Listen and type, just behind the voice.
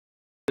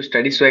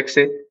Study Swag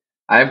say,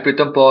 I am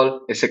Pritam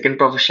Paul, a second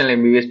professional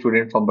MBBS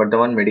student from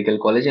Bardhaman Medical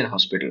College and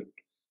Hospital.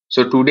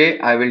 So today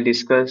I will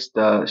discuss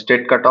the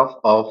state cutoff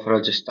of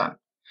Rajasthan.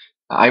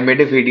 I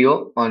made a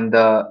video on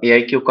the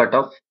AIQ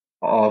cutoff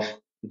of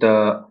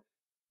the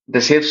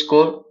the safe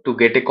score to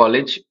get a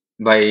college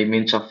by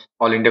means of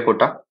All India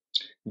quota.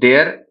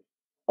 There,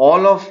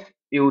 all of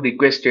you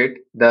requested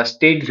the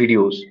state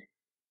videos.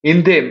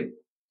 In them,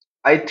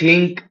 I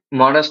think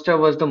Maharashtra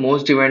was the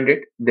most demanded,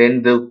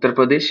 then the Uttar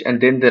Pradesh,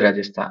 and then the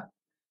Rajasthan.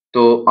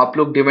 तो आप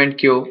लोग demand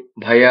क्यों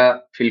भैया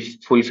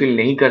fulfil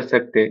नहीं कर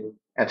सकते?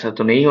 ऐसा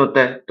तो नहीं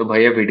होता है, तो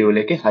भैया वीडियो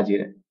लेके हाजिर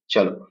है।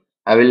 चलो,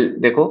 आई विल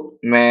देखो,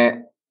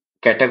 मैं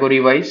कैटेगरी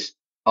वाइज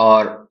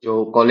और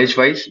जो कॉलेज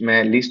वाइज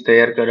मैं लिस्ट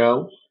तैयार कर रहा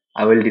हूँ।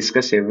 I will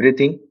discuss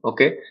everything.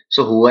 Okay,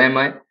 so who am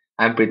I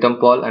am Pritam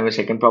Paul. I M A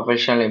second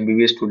professional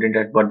MBBS student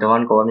at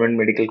Bardhaman government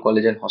medical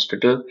college and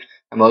hospital.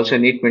 I am also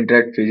NEET mentor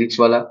eight physics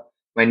वाला।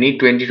 My NEET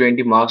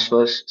 2020 marks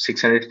was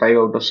 605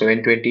 out of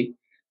 720.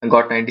 I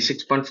got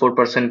 96.4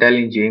 percentile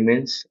in JEE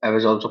Mains. I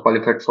was also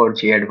qualified for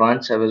JEE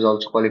Advanced. I was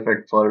also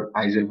qualified for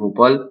ISL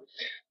Bhopal.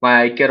 My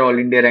ICAR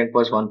All India rank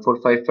was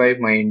 1455.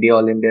 My India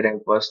All India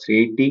rank was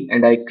 380.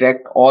 And I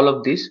cracked all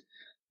of this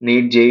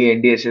NEET, JEE,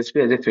 ND,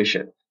 SSB as a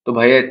fresher. तो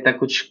भैया इतना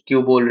कुछ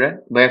क्यों बोल रहा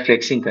है? भैया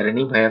flexing कर रहे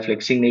नहीं, भैया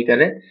फ्लेक्सिंग नहीं कर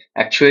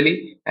रहे। एक्चुअली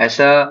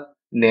ऐसा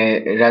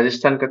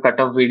राजस्थान का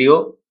कट ऑफ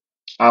वीडियो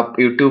आप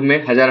यूट्यूब में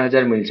हजार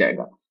हजार मिल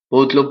जाएगा।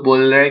 बहुत लोग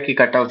बोल रहे हैं कि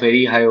कट ऑफ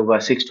वेरी हाई होगा,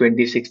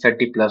 620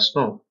 630 plus.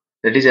 No,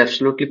 that is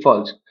absolutely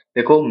false.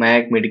 देखो, मैं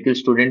एक मेडिकल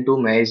स्टूडेंट हूँ,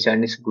 मैं इस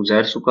जर्नी से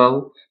गुजर चुका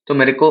हूँ, तो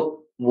मेरे को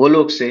वो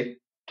लोग से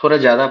थोड़ा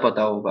ज्यादा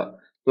पता होगा।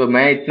 तो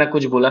मैं इतना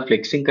कुछ बोला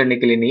फ्लेक्सिंग करने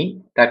के लिए नहीं,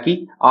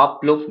 ताकि आप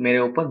लोग मेरे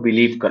ऊपर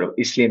बिलीव करो,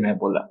 इसलिए मैं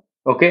बोला।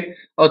 ओके।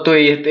 और तो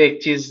ये तो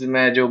एक चीज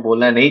मैं जो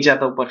बोलना नहीं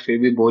चाहता हूँ, पर फिर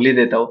भी बोल ही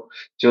देता हूँ।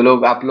 जो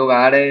लोग आप लोग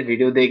आ रहे हैं,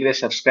 वीडियो देख रहे,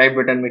 सब्सक्राइब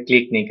बटन में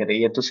क्लिक नहीं कर रहे,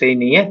 ये तो सही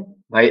नहीं है।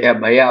 भाई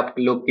भैया आप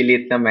लोग के लिए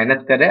इतना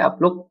मेहनत कर रहे हैं,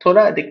 आप लोग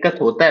थोड़ा दिक्कत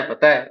होता है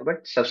पता है,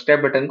 बट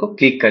सब्सक्राइब बटन को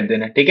क्लिक कर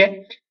देना, ठीक है।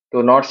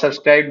 तो नॉट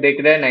सब्सक्राइब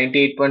देख रहे हैं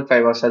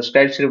 98.5 और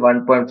सब्सक्राइब सिर्फ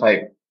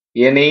 1.5,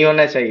 ये नहीं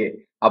होना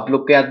चाहिए। आप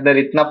लोग के अंदर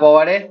इतना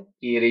पावर है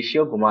कि ये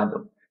रेशियो घुमा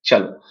दो।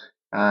 चलो,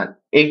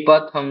 एक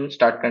बात हम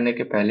स्टार्ट करने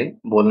के पहले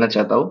बोलना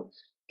चाहता हूँ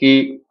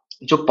कि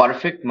जो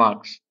परफेक्ट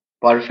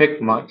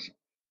मार्क्स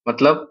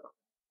मतलब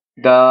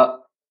the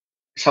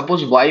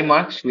suppose Y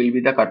marks will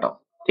be the cut off,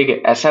 ठीक है,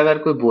 ऐसा अगर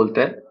कोई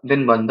बोलता है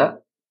देन बंदा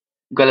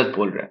गलत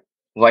बोल रहा है।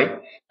 Y?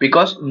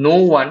 Because no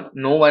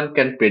one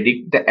can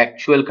predict the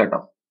actual cut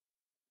off.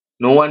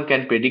 No one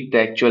can predict the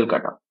actual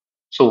cut off.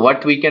 So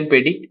what we can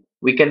predict?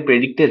 We can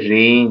predict the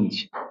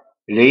range.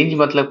 Range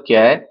मतलब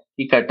क्या है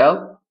कि कट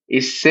ऑफ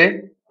इससे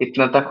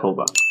इतना तक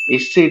होगा,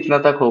 इससे इतना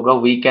तक होगा,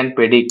 we can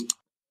predict.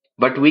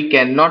 But we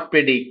can not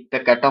predict the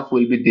cut off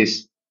will be this.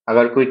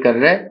 अगर कोई कर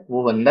रहा है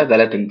वो बंदा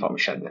गलत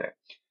इंफॉर्मेशन दे रहा है।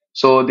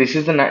 So this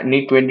is the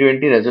NEET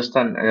 2020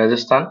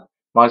 Rajasthan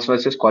marks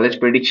versus college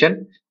prediction,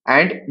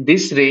 and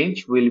this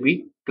range will be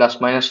plus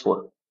minus 4,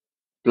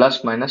 plus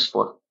minus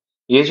 4।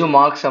 ये जो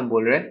मार्क्स हम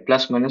बोल रहे हैं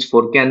प्लस माइनस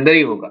 4 के अंदर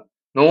ही होगा।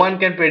 नो वन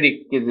कैन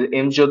प्रेडिक्ट कि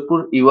एम्स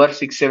जोधपुर यूआर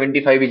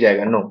 675 ही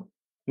जाएगा। No,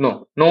 no,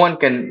 no one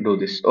can do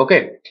this. Okay,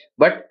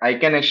 but I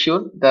can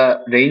assure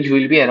the range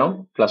will be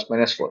around plus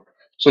minus 4।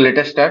 So let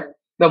us start.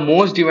 The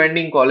most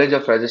demanding college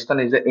of Rajasthan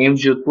is the AIIMS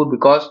Jodhpur,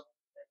 because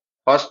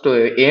first तो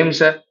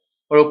AIIMS है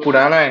और वो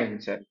पुराना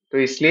AIIMS है, तो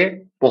इसलिए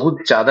बहुत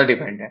ज्यादा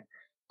डिपेंड है।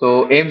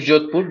 तो AIIMS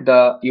Jodhpur,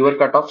 the your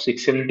cut off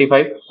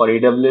 675 for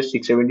EWS,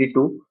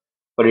 672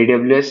 for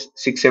EWS,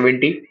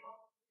 670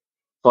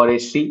 for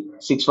SC,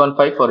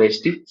 615 for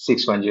ST,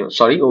 610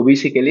 sorry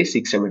OBC के लिए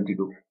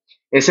 672।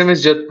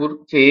 SMS Jodhpur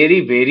very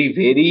very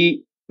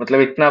very,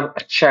 मतलब इतना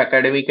अच्छा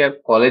एकेडमिक है,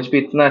 कॉलेज भी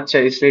इतना अच्छा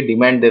है, इसलिए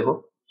डिमांड देखो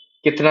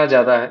कितना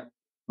ज्यादा है।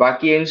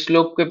 बाकी एम्स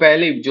लोग के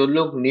पहले जो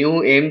लोग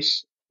न्यू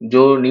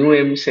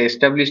एम्स से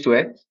एस्टेब्लिश हुआ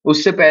है,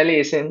 उससे पहले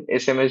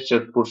एसएमएस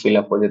जोधपुर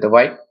फिलअप हो जाता है।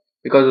 वाई?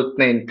 बिकॉज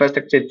उतना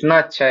इंफ्रास्ट्रक्चर इतना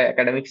अच्छा है,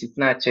 एकेडमिक्स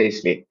इतना अच्छा है,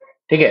 इसलिए।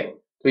 ठीक है,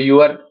 तो यू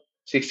आर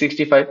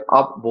 665।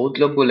 आप बहुत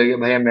लोग बोलेंगे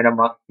भैया मेरा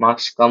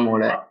मार्क्स कम हो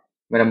रहा है,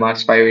 मेरा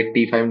मार्क्स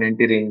 580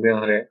 590 रेंज में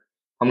हो रहा है,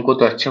 हमको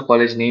तो अच्छा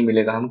कॉलेज नहीं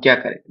मिलेगा, हम क्या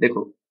करें?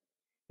 देखो,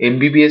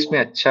 एमबीबीएस में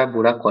अच्छा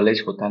बुरा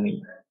कॉलेज होता नहीं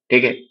है,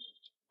 ठीक है।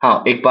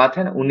 हाँ, एक बात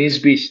है ना,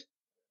 19-20,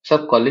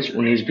 सब कॉलेज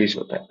 19-20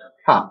 होता है।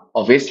 हाँ,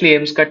 ऑब्वियसली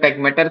एम्स का टैग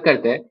मैटर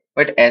करता है,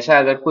 बट ऐसा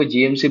अगर कोई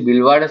जीएमसी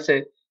भीलवाड़ा से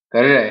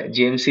कर रहा है,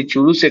 जीएमसी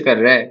चूरू से कर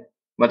रहा है,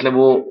 मतलब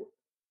वो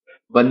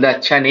बंदा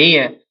अच्छा नहीं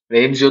है,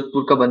 एम्स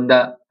जोधपुर का बंदा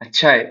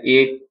अच्छा है,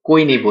 ये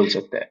कोई नहीं बोल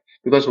सकता है।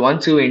 Because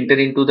once you enter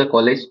into the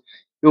college,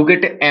 you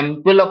get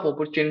ample of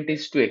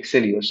opportunities to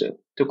Excel yourself.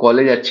 तो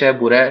कॉलेज अच्छा है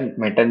बुरा है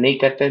मैटर नहीं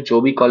करता है,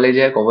 जो भी कॉलेज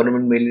है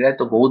गवर्नमेंट मिल रहा है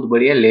तो बहुत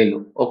बढ़िया, ले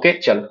लो। ओके,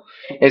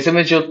 चलो।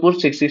 SMS Jodhpur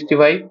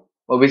 665,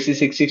 OBC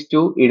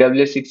 662,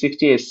 EWS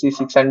 660, SC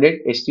 600,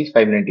 ST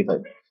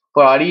 595।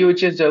 For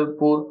RUHS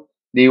Jodhpur,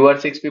 दीवर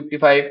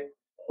 655,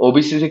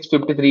 OBC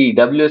 653,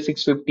 EWS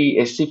 650,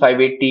 SC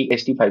 580,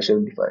 ST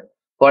 575।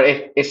 For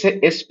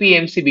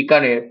SPMC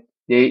Bikaner,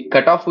 the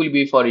cutoff will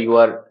be for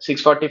your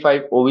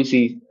 645 OBC,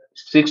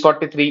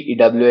 643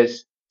 EWS,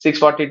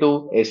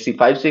 642, SC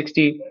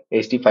 560,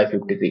 ST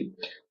 553.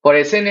 For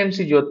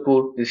SNMC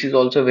Jodhpur, this is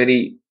also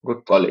very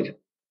good college.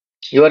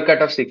 Your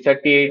cutoff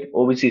 638,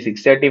 OBC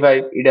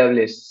 635,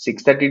 EWS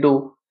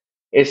 632,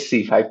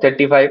 SC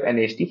 535,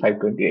 and ST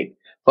 528.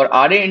 For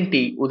RANT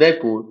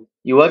Udaipur,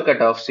 your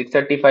cutoff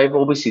 635,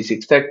 OBC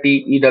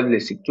 630,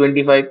 EWS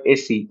 625,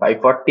 SC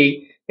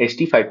 540,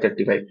 ST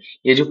 535.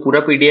 ये जो पूरा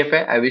PDF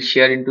है, I will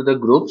share into the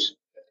groups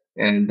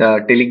and the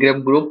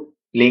Telegram group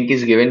link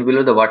is given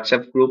below. The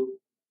WhatsApp group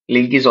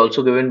link is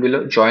also given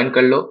below. Join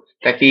कर लो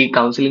ताकि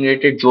counselling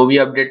related जो भी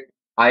update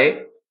आए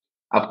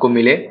आपको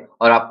मिले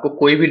और आपको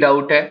कोई भी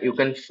डाउट है you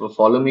can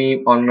follow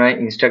me on my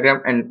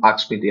Instagram and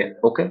ask me there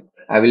okay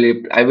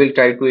I will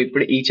try to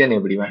reply each and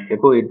every one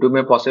देखो यूट्यूब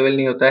में पॉसिबल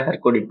नहीं होता है हर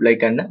को रिप्लाई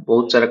करना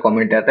बहुत सारा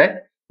कमेंट आता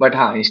है बट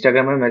हाँ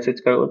इंस्टाग्राम में मैसेज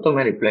करो तो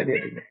मैं रिप्लाई दे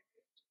दूंगा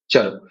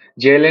चलो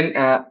JLN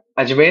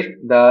Ajmer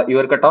the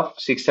your cutoff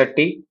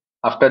 630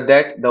 after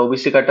that the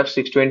OBC cutoff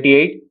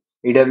 628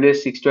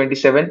 EWS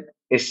 627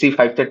 SC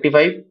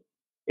 535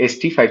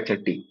 ST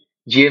 530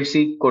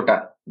 GMC Kota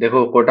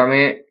देखो कोटा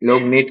में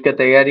लोग नीट का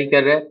तैयारी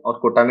कर रहे हैं और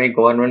कोटा में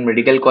गवर्नमेंट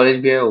मेडिकल कॉलेज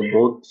भी है वो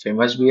बहुत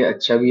फेमस भी है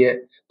अच्छा भी है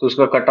तो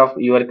उसका कट ऑफ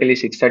यूआर के लिए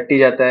 630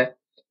 जाता है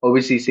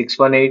OBC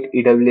 618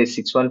 EWS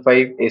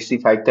 615 SC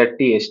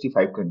 530 ST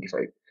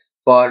 525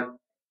 for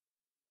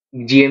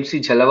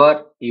GMC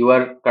Jhalawar,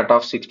 your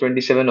cutoff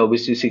 627,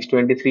 OBC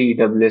 623,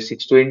 EWS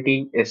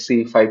 620,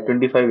 SC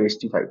 525,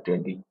 ST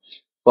 520.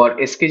 For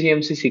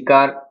SKGMC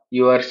Sikar,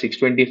 you are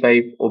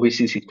 625,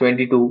 OBC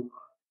 622,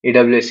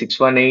 EWS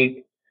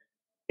 618,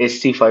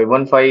 SC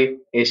 515,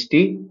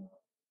 ST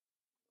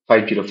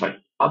 505.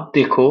 अब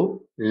देखो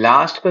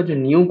लास्ट का जो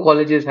न्यू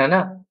कॉलेजेस है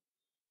ना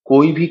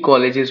कोई भी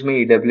कॉलेजेस में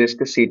ईडब्ल्यूएस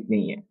का सीट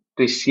नहीं है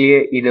तो इसलिए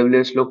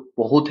ईडब्ल्यूएस लोग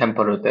बहुत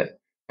हैम्पर होता है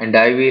and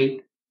I will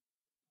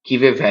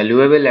give a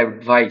valuable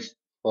advice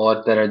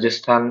for the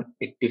Rajasthan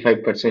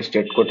 85%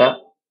 state quota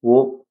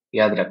वो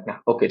याद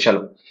रखना ओके चलो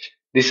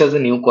this is a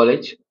new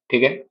college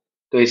ठीक है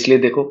तो इसलिए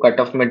देखो कट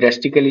ऑफ में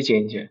ड्रेस्टिकली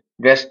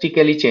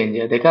चेंज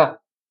है देखा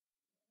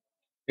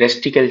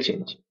ड्रेस्टिकल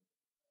change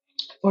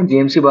for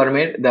GMC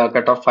Barmer the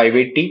cut off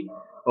 580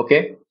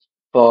 okay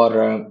for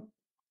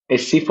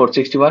SC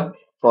 461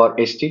 for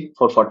ST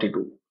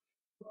 442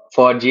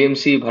 for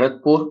GMC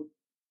Bharatpur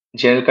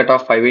general cut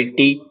off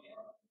 580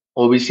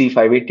 OBC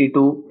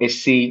 582,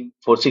 SC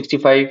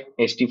 465,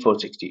 ST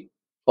 460.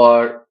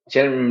 For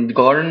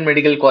Government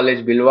Medical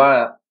College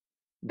Bilwara,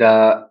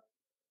 the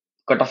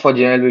cutoff for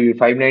general will be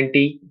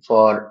 590,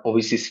 for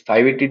OBC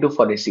 582,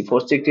 for SC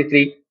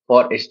 463,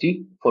 for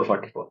ST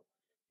 444.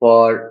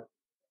 For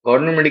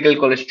Government Medical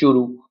College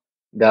Churu,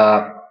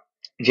 the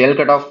general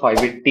cutoff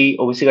 580,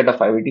 OBC cutoff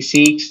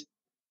 586,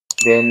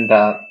 then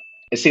the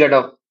SC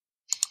cutoff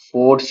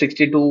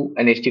 462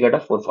 and ST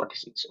cutoff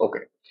 446. Okay.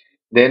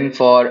 Then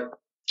for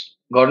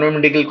Government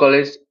Medical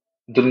College,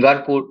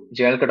 Dungarpur,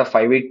 general cut of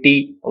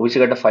 580, OBC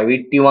cut of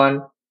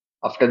 581.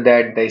 After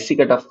that, the SC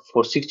cut of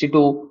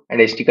 462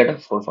 and ST cut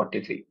of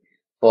 443.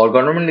 For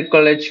Government Medical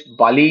College,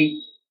 Bali,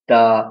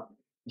 the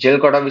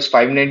general cut off is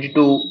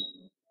 592.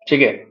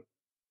 ठीक है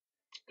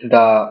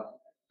the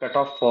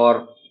cutoff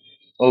for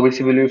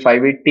OBC will be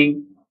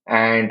 580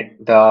 and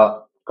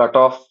the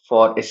cutoff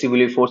for SC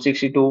will be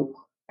 462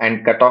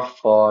 and cutoff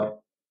for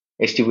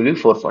ST will be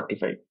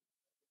 445.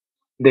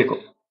 देखो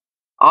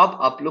अब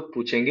आप लोग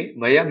पूछेंगे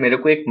भैया मेरे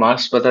को एक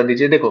मार्क्स बता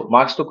दीजिए देखो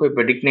मार्क्स तो कोई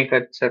प्रेडिक्ट नहीं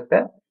कर सकता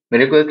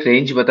मेरे को एक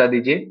रेंज बता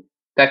दीजिए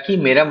ताकि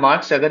मेरा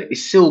मार्क्स अगर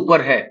इससे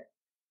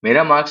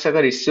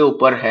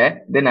ऊपर है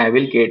then I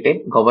will get A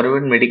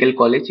government medical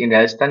college in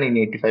Rajasthan in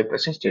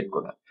 85% state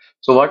quota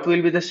so what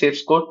will be the safe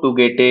score to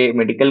get A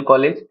medical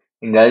college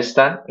in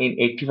Rajasthan in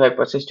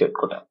 85% state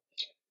quota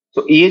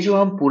तो ये जो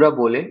हम पूरा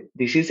बोले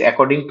this is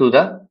according to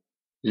the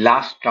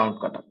last round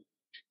cut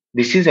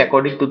this is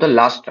according to the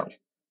last round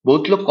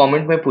बहुत लोग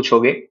comment में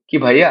पूछोगे कि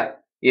भैया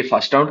ये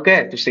फर्स्ट राउंड का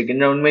है तो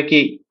सेकंड राउंड में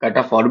कि कट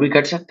ऑफ और भी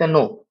कट सकता है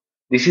no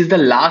this is the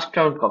last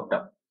round cut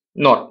off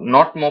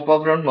not mop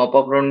up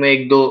round में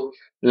एक दो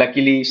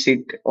लकीली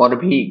सीट और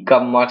भी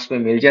कम मार्क्स में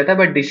मिल जाता है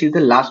but this is the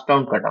last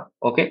round cut off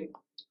okay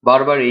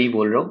बार बार यही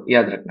बोल रहा हूँ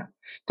याद रखना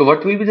तो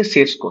what will be the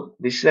safe score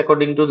this is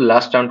according to the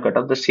last round cut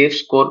off the safe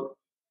score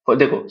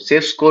देखो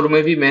सेफ स्कोर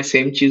में भी मैं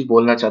सेम चीज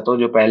बोलना चाहता हूँ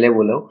जो पहले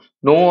बोला हूँ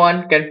no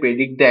one can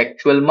predict the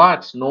actual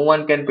marks no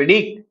one can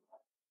predict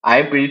I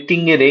am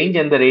predicting a range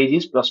and the range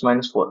is plus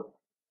minus 4.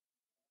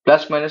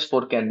 Plus minus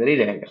 4 के अंदर ही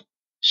रहेगा.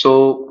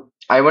 So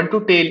I want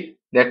to tell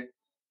that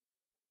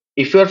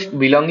if you are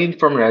belonging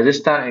from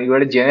Rajasthan and you are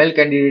a general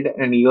candidate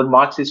and your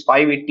marks is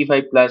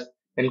 585 plus,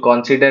 then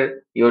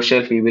consider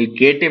yourself you will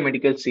get a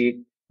medical seat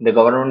in the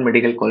Government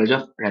Medical College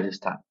of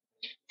Rajasthan.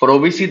 For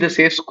OBC, the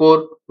safe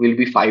score will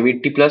be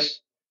 580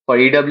 plus. For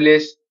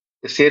EWS,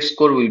 the safe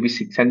score will be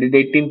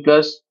 618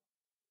 plus.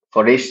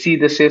 For SC,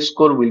 the safe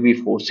score will be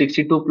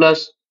 462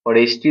 plus. For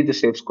ST, the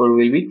safe score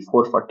will be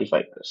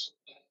 445 plus.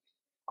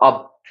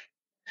 अब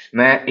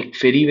मैं एक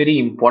very very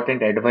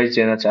important advice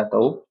देना चाहता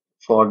हूँ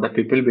for the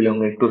people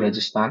belonging to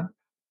Rajasthan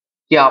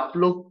कि आप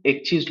लोग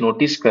एक चीज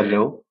नोटिस कर रहे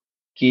हो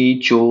कि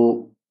जो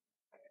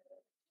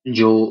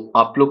जो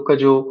आप लोग का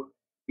जो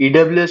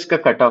EWS का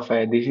कट ऑफ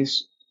है, this is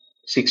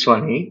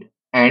 618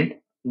 and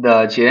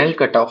the general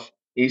cut off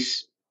is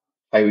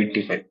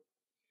 585.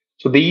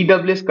 So the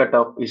EWS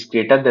cutoff is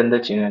greater than the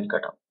general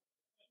cutoff.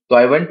 So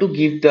I want to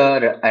give the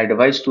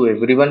advice to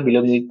everyone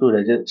belonging to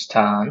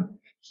Rajasthan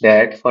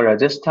that for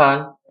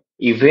Rajasthan,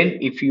 even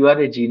if you are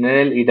a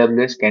general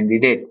EWS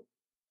candidate,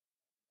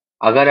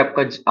 अगर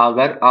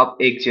आप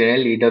एक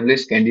general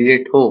EWS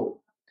candidate हो,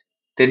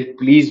 then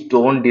please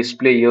don't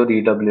display your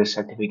EWS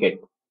certificate.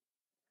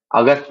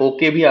 अगर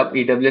होके भी आप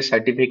EWS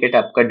certificate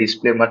आपका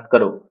display मत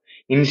करो.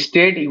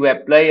 Instead you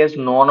apply as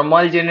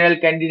normal general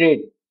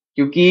candidate,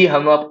 क्योंकि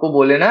हम आपको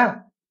बोले ना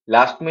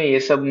लास्ट में ये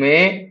सब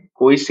में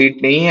कोई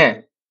सीट नहीं है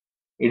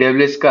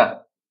ईडब्ल्यूएस का.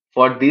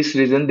 For this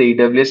reason the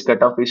EWS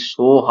cut off is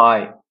so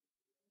high.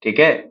 ठीक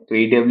है, तो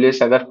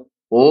ईडब्ल्यूएस अगर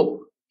हो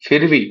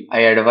फिर भी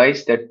I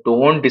advise that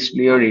don't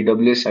display your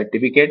EWS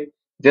certificate.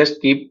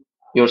 Just keep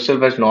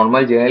yourself as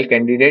normal general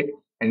candidate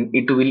and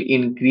it will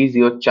increase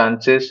your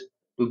chances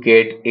to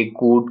get a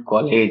good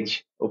college.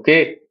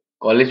 Okay,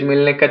 college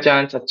मिलने का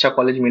chance, अच्छा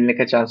कॉलेज मिलने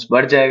का chance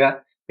बढ़ जाएगा.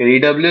 फिर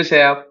EWS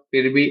है आप,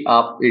 फिर भी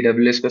आप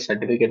ईडब्ल्यूएस का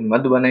सर्टिफिकेट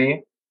मत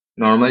बनाइए,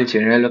 नॉर्मल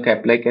जनरल का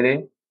अप्लाई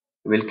करें,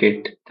 will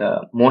get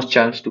the most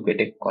chance to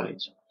get A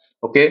college.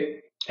 Okay,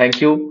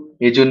 thank you.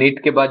 ये जो नीट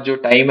के बाद जो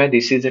टाइम है,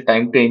 this is a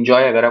time to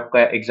enjoy. अगर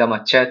आपका एग्जाम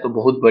अच्छा है तो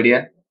बहुत बढ़िया,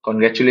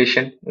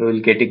 congratulation, you will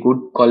get a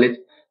good college.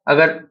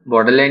 अगर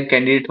बॉर्डर लाइन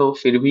कैंडिडेट हो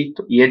फिर भी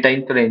तो ये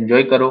टाइम थोड़ा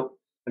एंजॉय करो.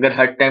 अगर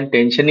हर टाइम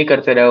टेंशन ही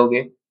करते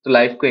रहोगे तो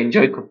लाइफ को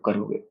एंजॉय कब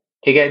करोगे.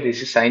 ठीक है,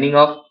 this is signing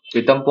off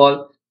Pritam Paul.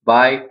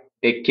 Bye,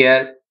 take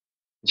care,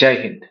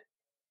 जय हिंद.